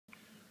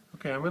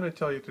Okay, I'm going to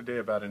tell you today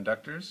about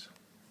inductors.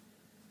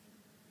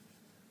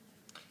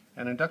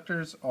 And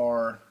inductors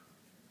are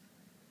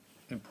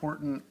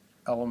important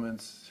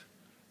elements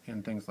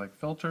in things like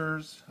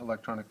filters,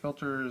 electronic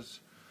filters,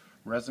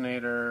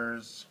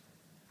 resonators,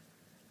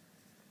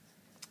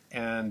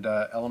 and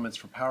elements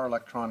for power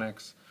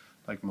electronics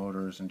like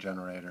motors and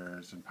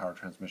generators and power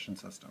transmission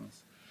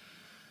systems.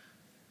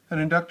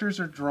 And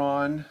inductors are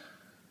drawn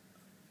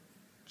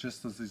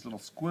just as these little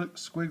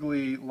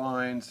squiggly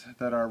lines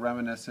that are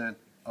reminiscent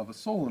of a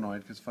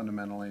solenoid, because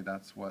fundamentally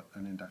that's what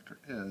an inductor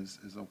is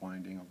a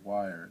winding of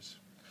wires.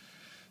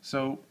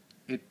 So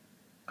it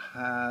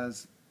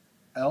has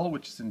L,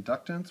 which is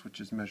inductance, which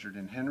is measured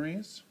in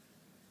henries.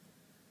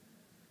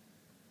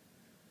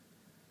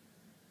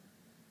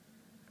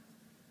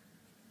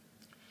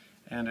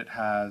 And it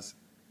has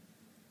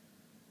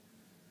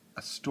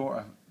a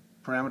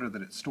parameter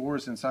that it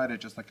stores inside it,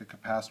 just like a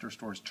capacitor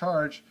stores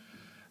charge.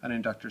 An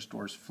inductor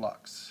stores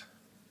flux.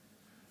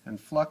 And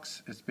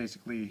flux is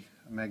basically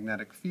a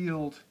magnetic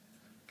field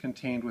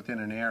contained within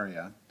an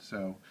area.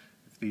 So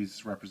if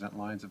these represent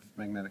lines of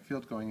magnetic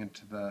field going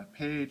into the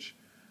page,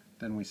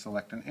 then we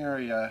select an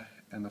area,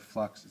 and the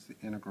flux is the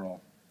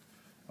integral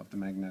of the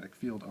magnetic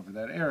field over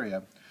that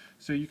area.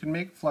 So you can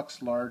make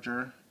flux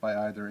larger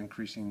by either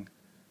increasing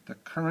the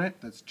current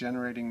that's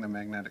generating the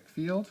magnetic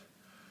field,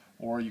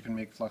 or you can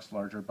make flux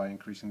larger by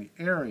increasing the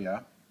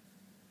area,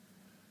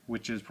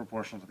 which is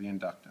proportional to the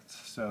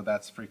inductance. So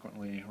that's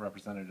frequently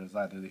represented as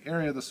either the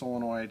area of the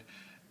solenoid,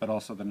 but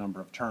also the number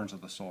of turns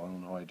of the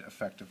solenoid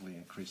effectively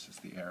increases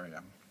the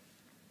area.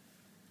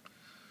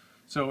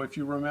 So if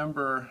you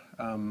remember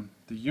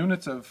the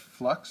units of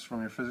flux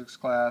from your physics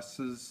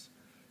classes,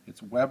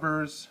 it's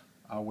Webers,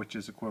 which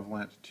is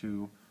equivalent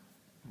to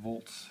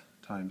volts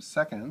times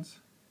seconds.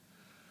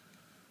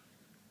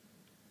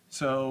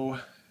 So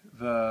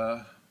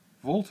the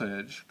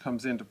voltage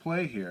comes into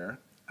play here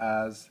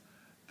as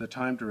the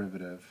time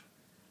derivative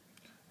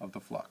of the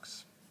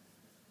flux.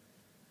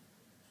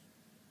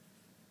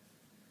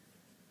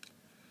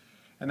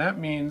 And that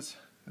means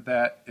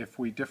that if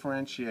we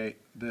differentiate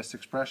this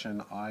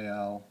expression,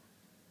 IL,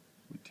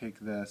 we take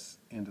this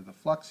into the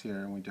flux here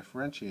and we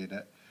differentiate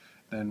it,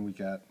 then we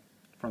get,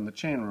 from the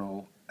chain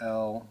rule,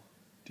 L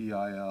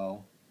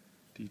dIL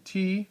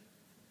dt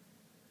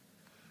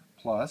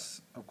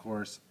plus, of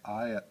course,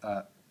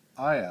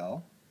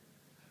 IL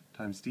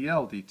times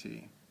dL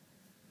dt.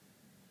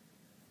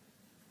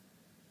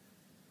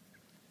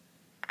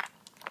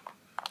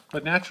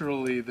 But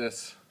naturally,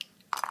 this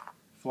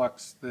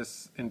flux,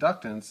 this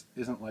inductance,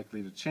 isn't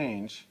likely to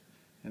change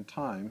in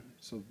time,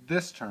 so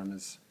this term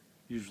is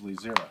usually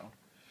 0,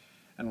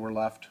 and we're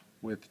left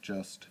with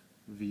just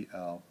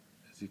VL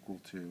is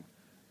equal to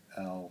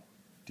L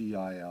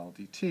dIL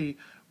dt,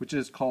 which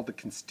is called the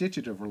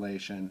constitutive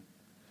relation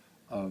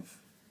of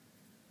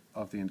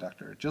the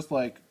inductor. Just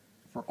like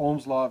for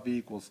Ohm's law, V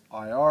equals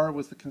IR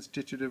was the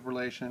constitutive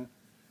relation,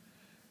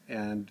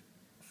 and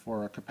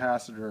for a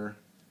capacitor,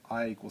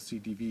 I equals C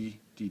dV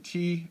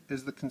dt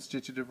is the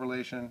constitutive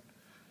relation.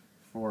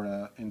 For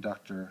an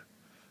inductor,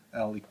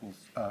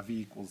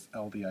 V equals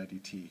L di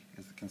dt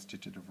is the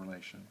constitutive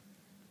relation.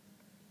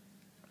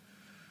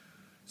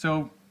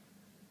 So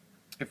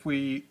if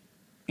we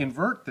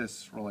invert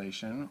this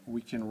relation,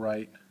 we can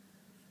write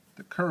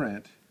the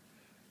current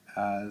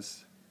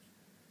as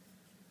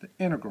the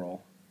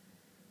integral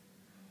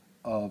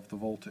of the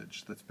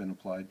voltage that's been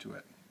applied to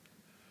it.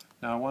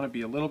 Now I want to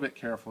be a little bit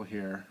careful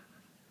here.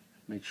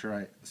 Make sure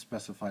I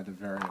specify the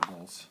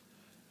variables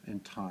in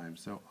time.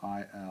 So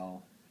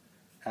IL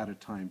at a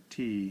time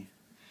t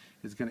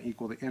is going to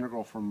equal the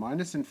integral from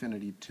minus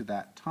infinity to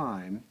that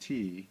time,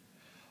 t,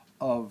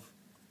 of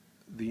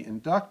the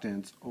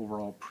inductance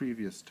over all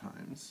previous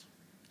times.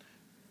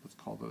 Let's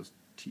call those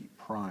t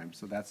prime.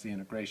 So that's the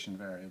integration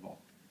variable.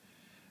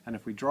 And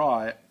if we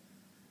draw it,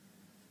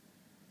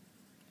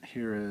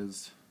 here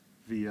is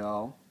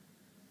VL.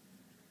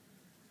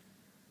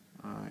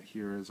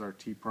 Here is our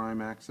t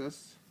prime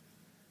axis.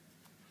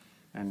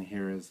 And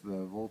here is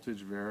the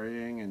voltage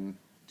varying in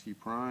T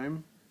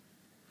prime.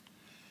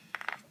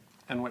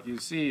 And what you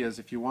see is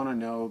if you want to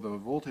know the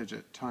voltage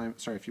at time,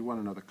 if you want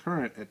to know the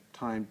current at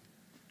time,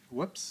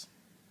 whoops,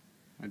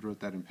 I wrote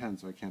that in pen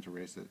so I can't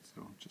erase it,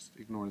 so just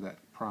ignore that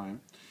prime.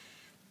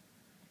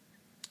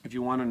 If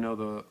you want to know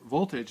the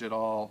voltage at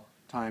all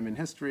time in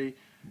history,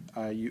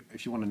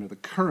 if you want to know the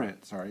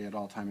current, at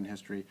all time in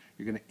history,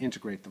 you're going to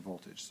integrate the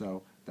voltage.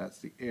 So that's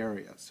the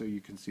area. So you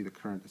can see the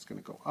current is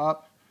going to go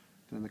up,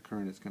 then the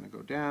current is going to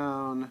go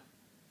down,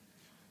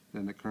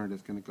 then the current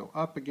is going to go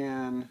up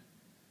again.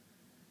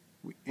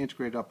 We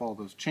integrate up all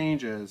those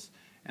changes,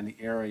 and the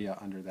area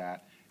under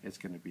that is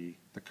going to be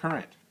the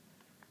current.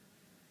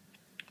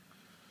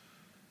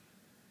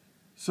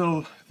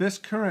 So this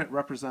current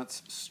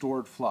represents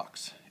stored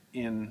flux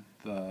in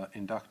the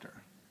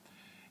inductor.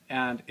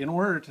 And in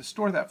order to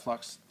store that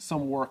flux,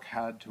 some work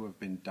had to have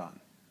been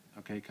done,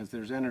 okay, because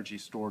there's energy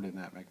stored in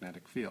that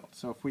magnetic field.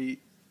 So if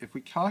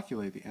we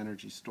calculate the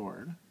energy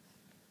stored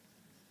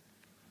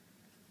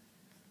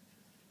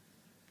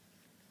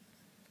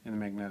in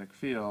the magnetic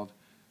field,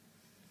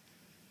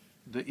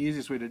 the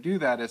easiest way to do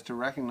that is to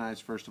recognize,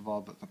 first of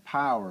all, that the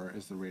power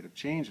is the rate of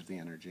change of the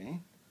energy.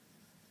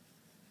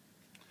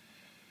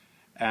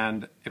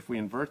 And if we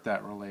invert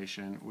that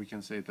relation, we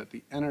can say that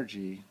the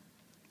energy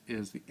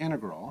is the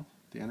integral,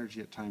 the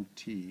energy at time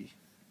t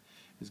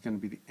is going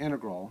to be the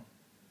integral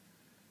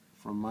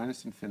from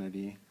minus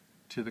infinity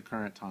to the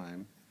current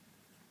time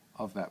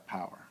of that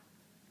power.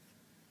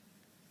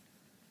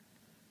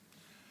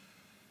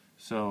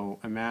 So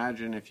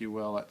imagine, if you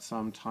will, at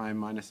some time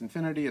minus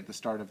infinity at the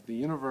start of the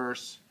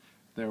universe,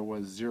 there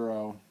was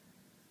 0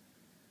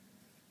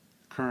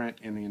 current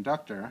in the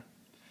inductor.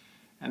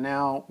 And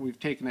now we've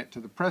taken it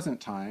to the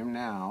present time.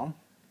 Now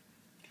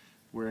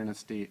we're in a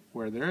state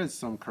where there is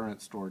some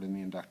current stored in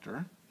the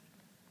inductor.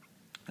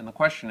 And the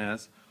question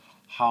is,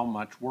 how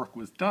much work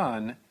was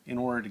done in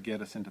order to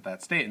get us into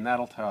that state? And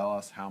that'll tell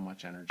us how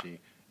much energy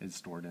is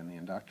stored in the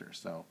inductor.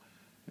 So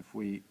if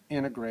we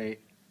integrate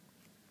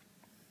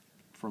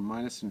from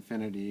minus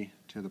infinity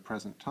to the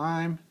present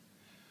time,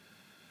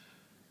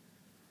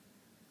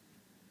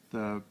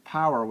 the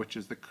power, which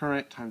is the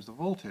current times the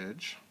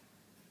voltage,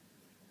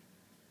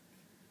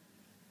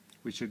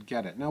 we should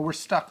get it. Now we're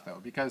stuck though,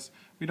 because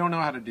we don't know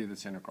how to do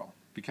this integral,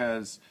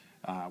 because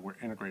we're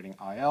integrating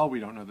IL. We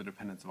don't know the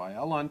dependence of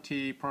IL on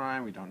T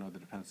prime. We don't know the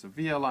dependence of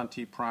VL on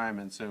T prime,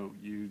 and so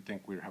you'd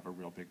think we have a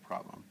real big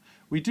problem.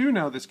 We do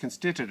know this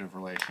constitutive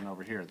relation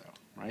over here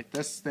though, right?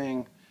 This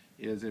thing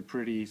is a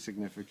pretty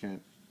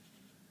significant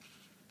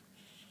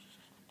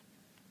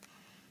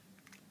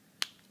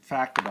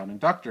fact about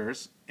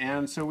inductors,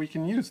 and so we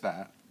can use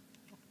that.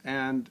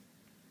 And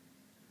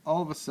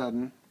all of a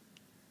sudden,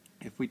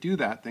 if we do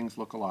that, things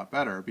look a lot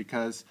better,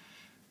 because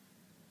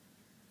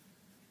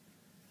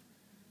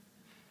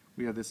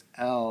we have this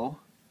L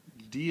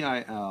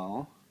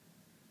DIL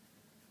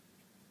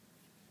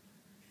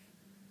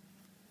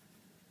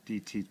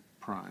dt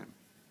prime.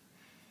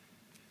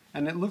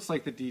 And it looks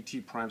like the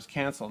dt primes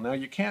cancel. Now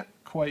you can't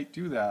quite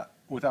do that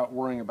without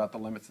worrying about the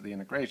limits of the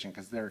integration,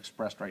 because they're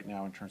expressed right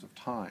now in terms of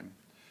time.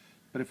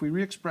 But if we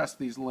re-express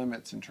these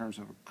limits in terms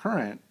of a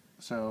current,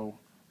 so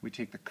we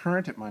take the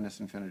current at minus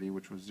infinity,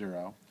 which was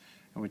 0,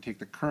 and we take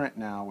the current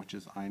now, which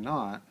is I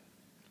naught,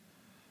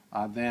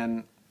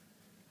 then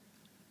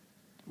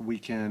we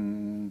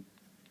can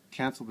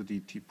cancel the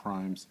dt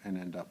primes and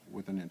end up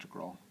with an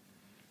integral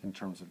in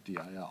terms of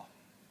DIL.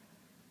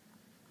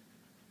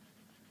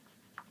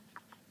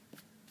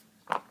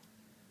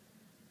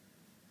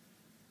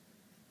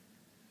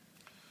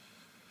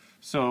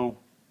 So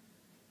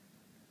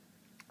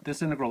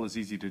this integral is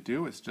easy to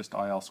do. It's just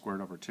IL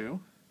squared over 2.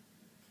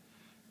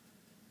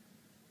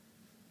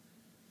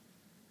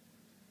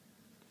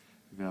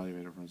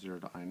 Evaluate it from 0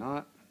 to I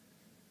naught,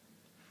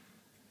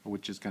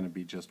 which is going to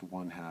be just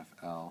 1/2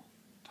 L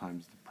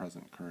times the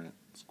present current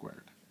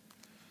squared.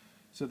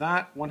 So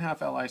that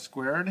 1/2 Li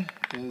squared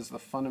is the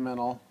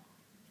fundamental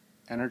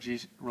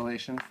energy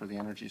relation for the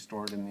energy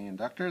stored in the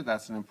inductor.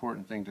 That's an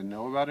important thing to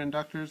know about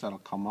inductors. That'll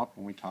come up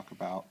when we talk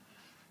about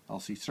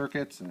LC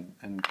circuits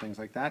and things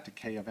like that,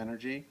 decay of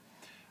energy.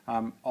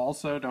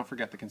 Also, don't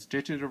forget the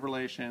constitutive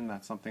relation.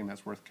 That's something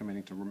that's worth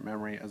committing to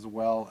memory, as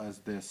well as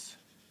this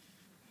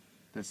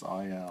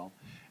IL.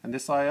 And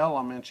this IL,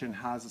 I'll mention,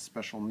 has a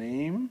special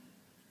name.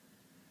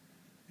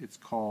 It's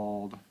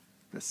called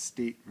the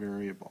state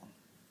variable,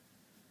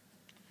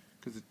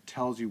 because it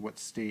tells you what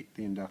state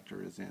the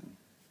inductor is in.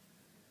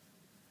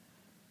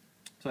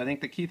 So I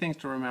think the key things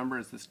to remember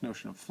is this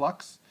notion of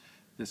flux,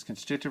 this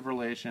constitutive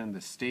relation,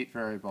 the state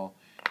variable,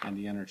 and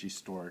the energy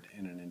stored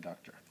in an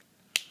inductor.